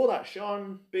 And before that,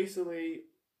 Sean basically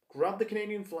grabbed the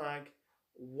Canadian flag,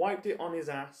 wiped it on his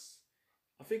ass.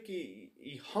 I think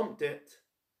he humped it.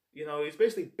 You know, he's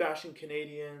basically bashing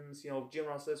Canadians. You know, Jim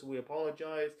Ross says, we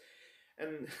apologize.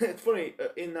 And it's funny,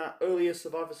 in that earlier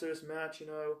Survivor Series match, you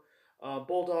know,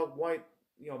 Bulldog wiped,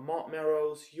 you know, Mark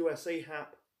Merrow's USA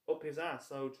hat up his ass.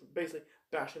 So basically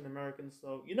bashing Americans.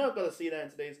 So you're not going to see that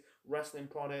in today's wrestling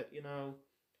product, you know.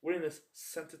 We're in this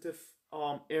sensitive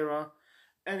era.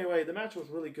 Anyway, the match was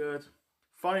really good.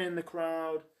 Fighting in the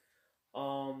crowd.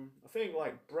 I think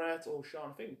like Brett or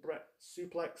Sean, I think Brett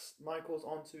suplexed Michaels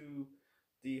onto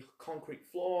the concrete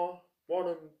floor. One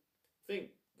of them, I think,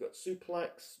 got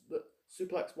suplex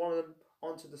one of them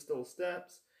onto the steel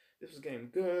steps. This was getting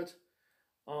good.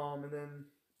 And then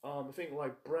I think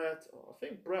like Brett or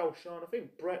Sean, I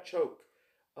think Brett choked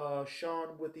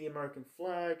Sean with the American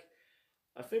flag.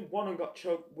 I think one of them got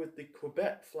choked with the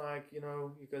Quebec flag, you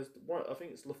know, because I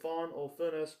think it's LaFon or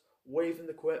Furnace waving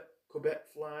the Quebec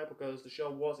flag because the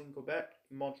show was in Quebec,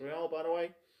 in Montreal, by the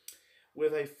way,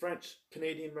 with a French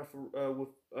Canadian with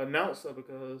announcer,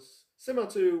 because similar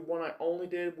to one I only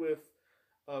did with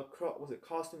was it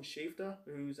Carsten Schafter,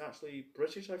 who's actually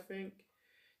British, I think.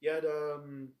 You had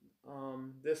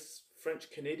this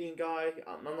French Canadian guy.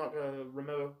 I'm not gonna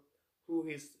remember who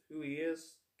he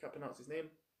is. Can't pronounce his name.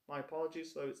 My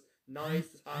apologies. So it's nice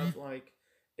to have like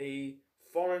a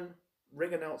foreign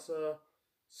ring announcer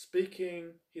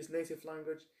speaking his native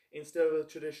language instead of the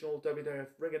traditional WWF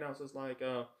ring announcers like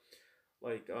on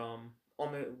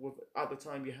the at the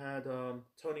time you had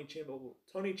Tony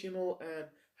Chimel and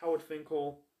Howard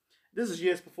Finkel. This is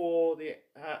years before they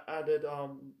added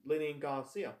Lillian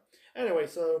Garcia. Anyway,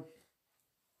 so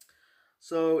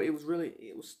it was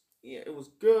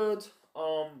good.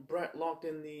 Brett locked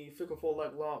in the figure 4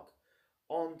 leg lock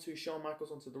onto Shawn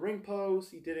Michaels onto the ring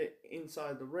post. He did it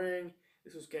inside the ring.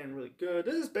 This was getting really good.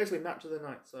 This is basically match of the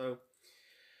night. So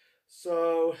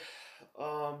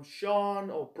Shawn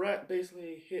or Brett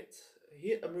basically hit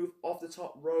a move off the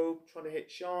top rope, trying to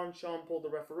hit Shawn. Shawn pulled the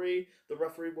referee. The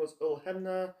referee was Earl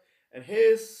Hebner. And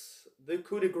here's the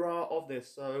coup de grace of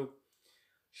this. So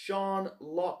Shawn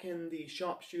locking the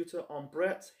sharpshooter on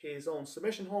Brett, his own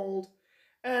submission hold.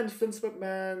 And Vince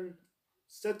McMahon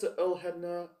said to Earl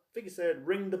Hebner, I think he said,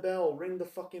 ring the bell, ring the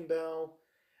fucking bell.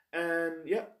 And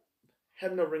yep,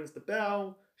 Hebner rings the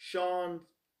bell. Shawn,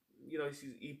 you know,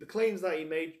 he claims that he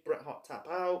made Bret Hart tap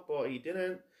out, but he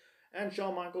didn't. And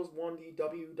Shawn Michaels won the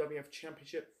WWF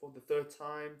Championship for the 3rd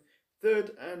time.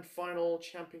 3rd and final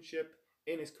championship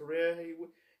in his career.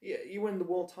 He won the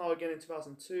world title again in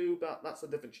 2002, but that's a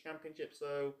different championship.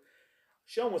 So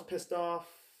Shawn was pissed off,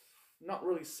 not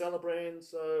really celebrating.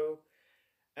 So,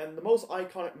 and the most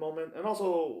iconic moment, and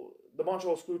also the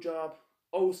Montreal Screwjob,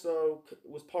 also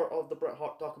was part of the Bret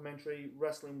Hart documentary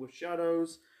Wrestling with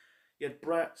Shadows. You had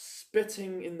Bret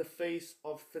spitting in the face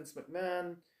of Vince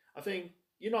McMahon. I think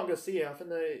you're not gonna see it. I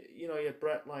think you had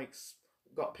Bret like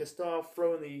got pissed off,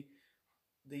 throwing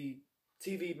the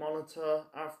TV monitor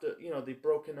after the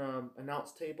broken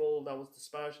announce table that was the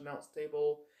Spanish announce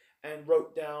table, and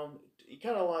wrote down. He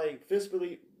kind of like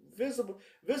visibly.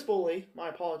 My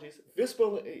apologies.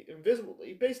 Invisibly,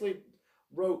 he basically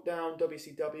wrote down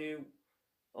WCW,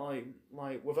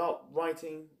 like without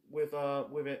writing with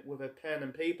a pen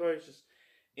and paper. It's just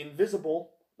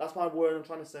invisible. That's my word I'm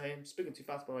trying to say. I'm speaking too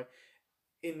fast, by the way.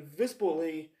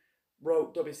 Invisibly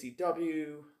wrote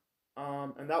WCW.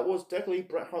 And that was technically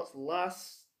Bret Hart's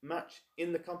last match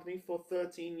in the company for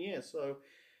 13 years. So,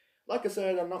 like I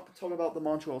said, I'm not talking about the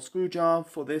Montreal Screwjob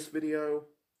for this video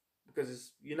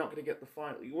because you're not going to get the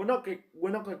final. We're not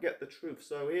going to get the truth.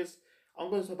 So I'm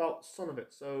going to talk about some of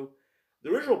it. So,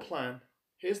 the original plan.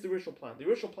 Here's the original plan. The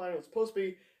original plan was supposed to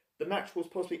be the match was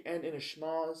supposed to be end in a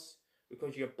schmaz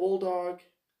because you have Bulldog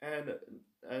and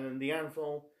the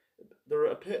Anvil. They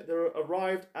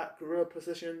arrived at gorilla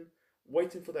position,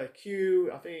 waiting for their cue.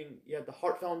 I think you had the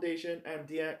Hart Foundation and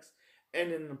DX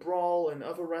ending in a brawl, and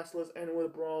other wrestlers ending with a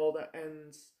brawl that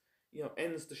ends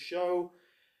the show.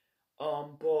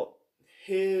 But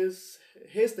here's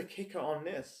the kicker on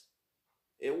this.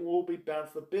 It will be bad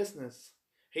for business.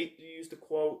 Hate to use the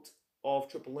quote of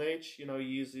Triple H. He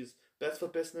uses best for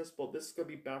business, but this is gonna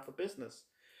be bad for business.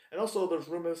 And also, there's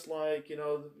rumors like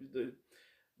the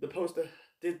poster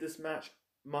did this match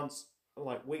months,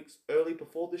 like weeks early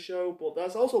before the show, but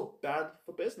that's also bad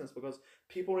for business because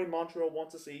people in Montreal want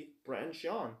to see Brett and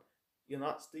Sean.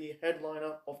 That's the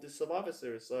headliner of the Survivor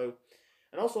Series. So,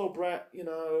 and also Brett,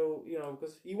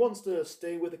 because he wants to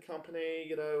stay with the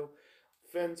company.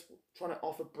 Vince trying to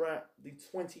offer Brett the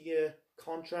 20-year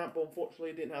contract, but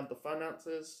unfortunately didn't have the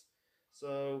finances.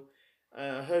 So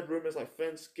I heard rumors like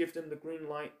Vince gave him the green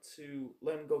light to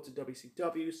let him go to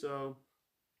WCW. So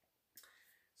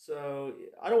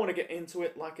I don't want to get into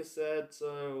it, like I said.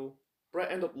 So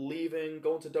Brett ended up leaving,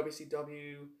 going to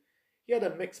WCW. He had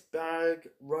a mixed bag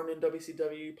run in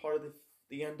WCW, part of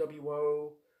the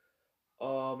NWO.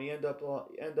 He ended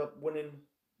up winning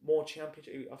more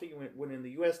championship. I think he went winning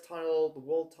the US title, the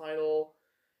world title,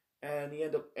 and he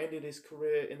ended his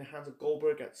career in the hands of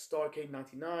Goldberg at Starrcade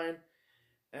 '99.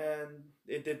 And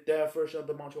it did their version of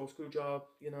the Montreal Screwjob,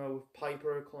 with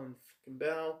Piper, Colin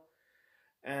Bell,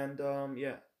 and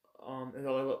and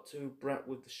I led up to Brett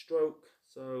with the stroke.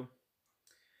 So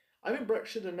I think Brett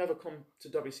should have never come to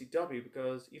WCW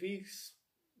because if he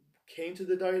came to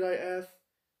the WWF,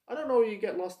 I don't know, you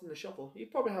get lost in the shuffle. You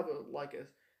probably have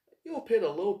you'll appear a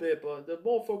little bit, but they're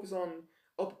more focused on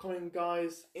upcoming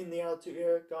guys in the Attitude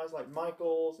Era, guys like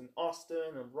Michaels and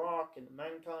Austin and Rock and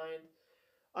Mankind.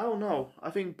 I don't know.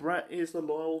 I think Brett is the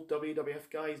loyal WWF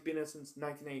guy. He's been there since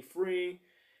 1983,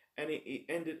 and it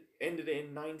ended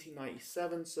in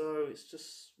 1997. So it's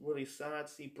just really sad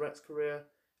to see Brett's career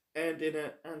end in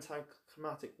an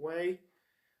anticlimactic way.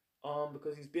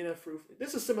 Because he's been there through.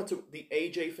 This is similar to the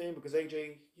AJ thing because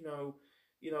AJ,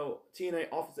 TNA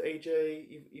offers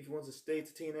AJ if he wants to stay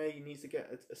to TNA, he needs to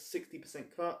get a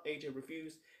 60% cut. AJ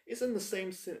refused. It's in the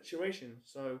same situation,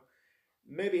 so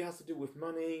maybe it has to do with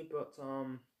money, but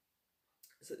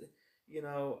it's,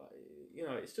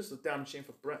 it's just a damn shame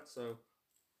for Brett. So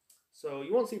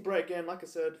you won't see Brett again, like I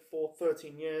said, for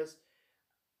 13 years.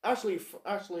 Actually,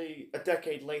 a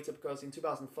decade later, because in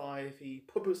 2005 he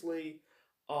purposely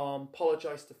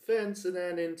apologized to Vince, and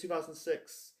then in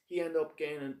 2006 he ended up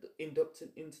getting inducted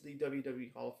into the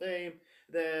WWE Hall of Fame.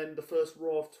 Then the first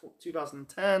Raw of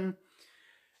 2010,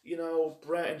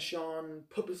 Brett and Sean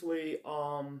purposely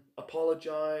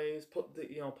apologized, put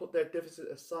their differences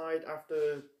aside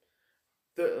after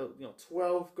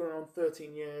 12 going on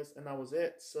 13 years, and that was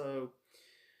it. So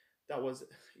that was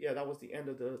the end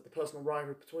of the personal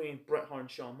rivalry between Bret Hart and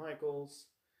Shawn Michaels.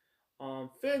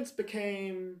 Vince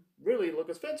became really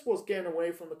because Vince was getting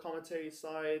away from the commentary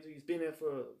side. He's been there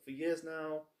for years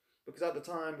now. Because at the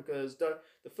time,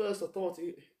 the first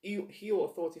heel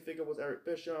authority figure was Eric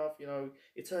Bischoff.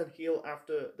 He turned heel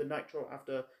after the Nitro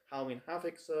after Halloween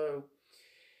Havoc. So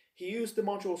he used the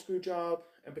Montreal Screwjob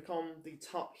and become the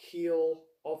top heel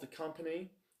of the company.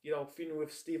 Feuding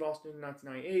with Steve Austin in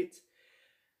 1998.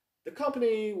 The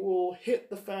company will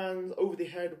hit the fans over the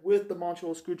head with the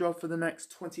Montreal Screwjob for the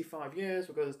next 25 years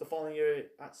because the following year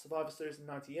at Survivor Series in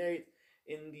 98,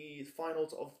 in the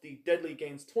finals of the Deadly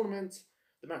Games tournament,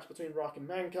 the match between Rock and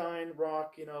Mankind,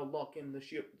 Rock, locking the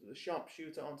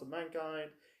sharpshooter onto Mankind,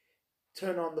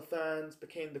 turn on the fans,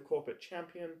 became the corporate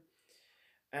champion,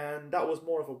 and that was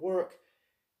more of a work.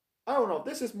 I don't know,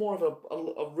 this is more of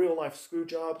a real life screw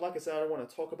job. Like I said, I don't want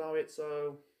to talk about it,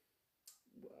 so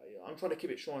I'm trying to keep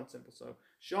it short and simple. So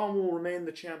Sean will remain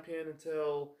the champion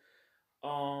until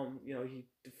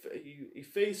he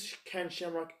faced Ken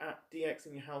Shamrock at DX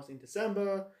in your house in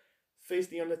December, faced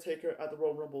The Undertaker at the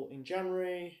Royal Rumble in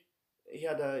January. He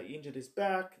injured his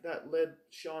back. That led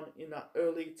Sean in that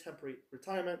early temporary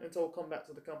retirement until come back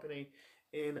to the company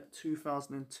in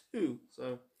 2002.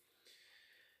 So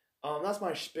that's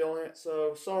my spiel on it.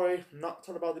 So sorry, I'm not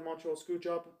talking about the Montreal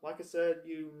Screwjob. Like I said,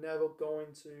 you never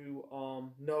going to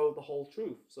know the whole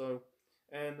truth. So,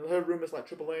 and I heard rumors like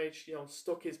Triple H,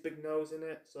 stuck his big nose in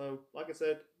it. So, like I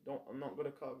said, I'm not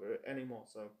going to cover it anymore.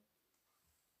 So,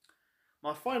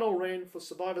 my final reign for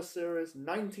Survivor Series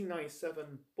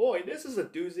 1997. Boy, this is a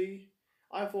doozy.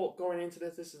 I thought going into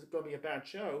this is going to be a bad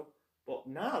show, but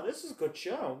nah, this is a good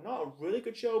show. Not a really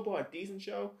good show, but a decent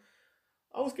show.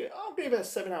 I'll give it a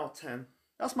 7 out of 10.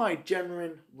 That's my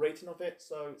genuine rating of it.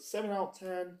 So 7 out of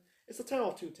 10. It's a tale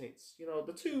of two takes.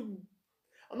 The two.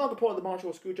 I'm not the part of the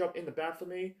Montreal Screwjob in the bad for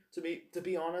me. To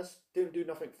be honest, didn't do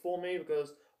nothing for me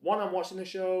because one, I'm watching the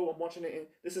show. I'm watching it.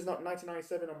 This is not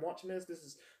 1997. I'm watching this. This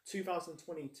is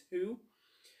 2022.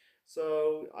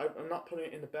 So I'm not putting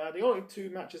it in the bad. The only two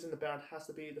matches in the bad has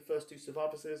to be the first two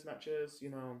Survivor Series matches.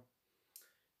 You know,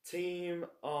 Team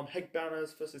Heck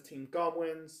Banners versus Team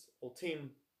Godwins or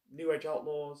Team New Age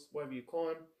Outlaws, whatever you call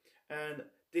them, and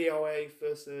DOA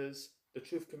versus the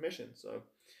Truth Commission. So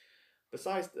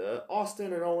besides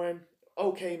Austin and Owen,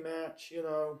 okay match. You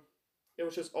know, it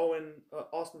was just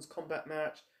Austin's comeback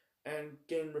match and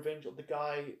getting revenge of the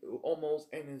guy who almost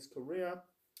ended his career.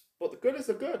 But the good is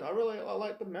the good. I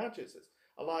like the matches.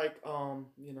 I like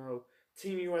you know,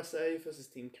 Team USA versus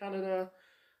Team Canada,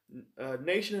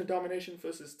 Nation of Domination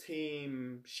versus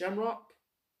Team Shamrock,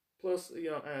 plus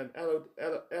you know, and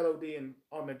LOD and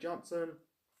Ahmed Johnson.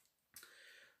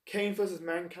 Kane versus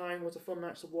Mankind was a fun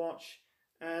match to watch,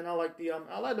 and I like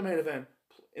the main event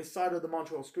inside of the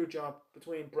Montreal Screwjob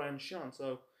between Bryan and Sean.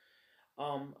 So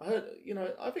I heard, you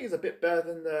know, I think it's a bit better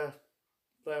than the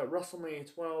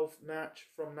WrestleMania 12 match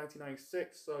from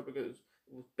 1996. So because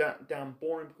it was damn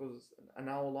boring because it's an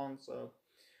hour long. So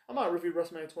I might review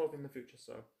WrestleMania 12 in the future.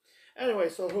 So anyway,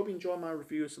 so I hope you enjoyed my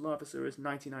review of Survivor Series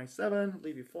 1997.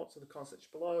 Leave your thoughts in the comment section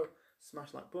below.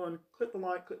 Smash like button, click the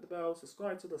like, click the bell,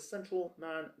 subscribe to the Central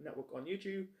Man Network on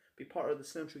YouTube. Be part of the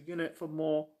Central Unit for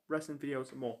more wrestling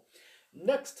videos and more.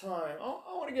 Next time,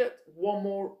 I want to get one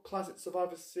more classic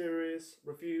Survivor Series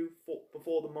review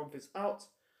before the month is out.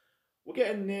 We're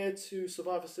getting near to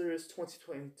Survivor Series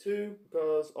 2022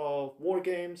 because of War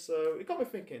Games, so it got me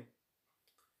thinking.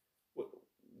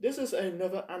 This is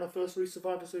another anniversary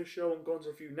Survivor Series show I'm going to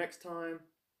review next time.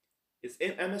 It's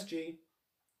in MSG.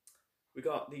 We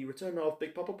got the return of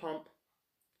Big Papa Pump.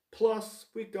 Plus,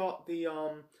 we got the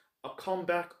a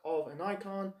comeback of an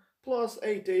icon. Plus,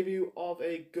 a debut of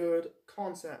a good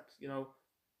concept, you know,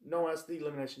 known as the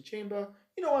Elimination Chamber.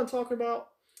 You know what I'm talking about?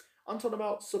 I'm talking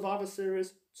about Survivor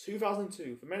Series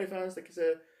 2002. For many fans, they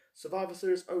consider Survivor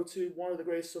Series 02 one of the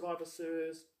greatest Survivor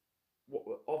Series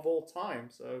of all time.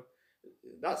 So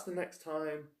that's the next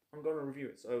time I'm going to review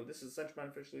it. So this is Central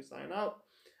Man officially signing out.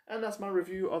 And that's my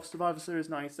review of Survivor Series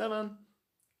 97.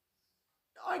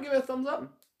 I give it a thumbs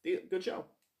up. Good show.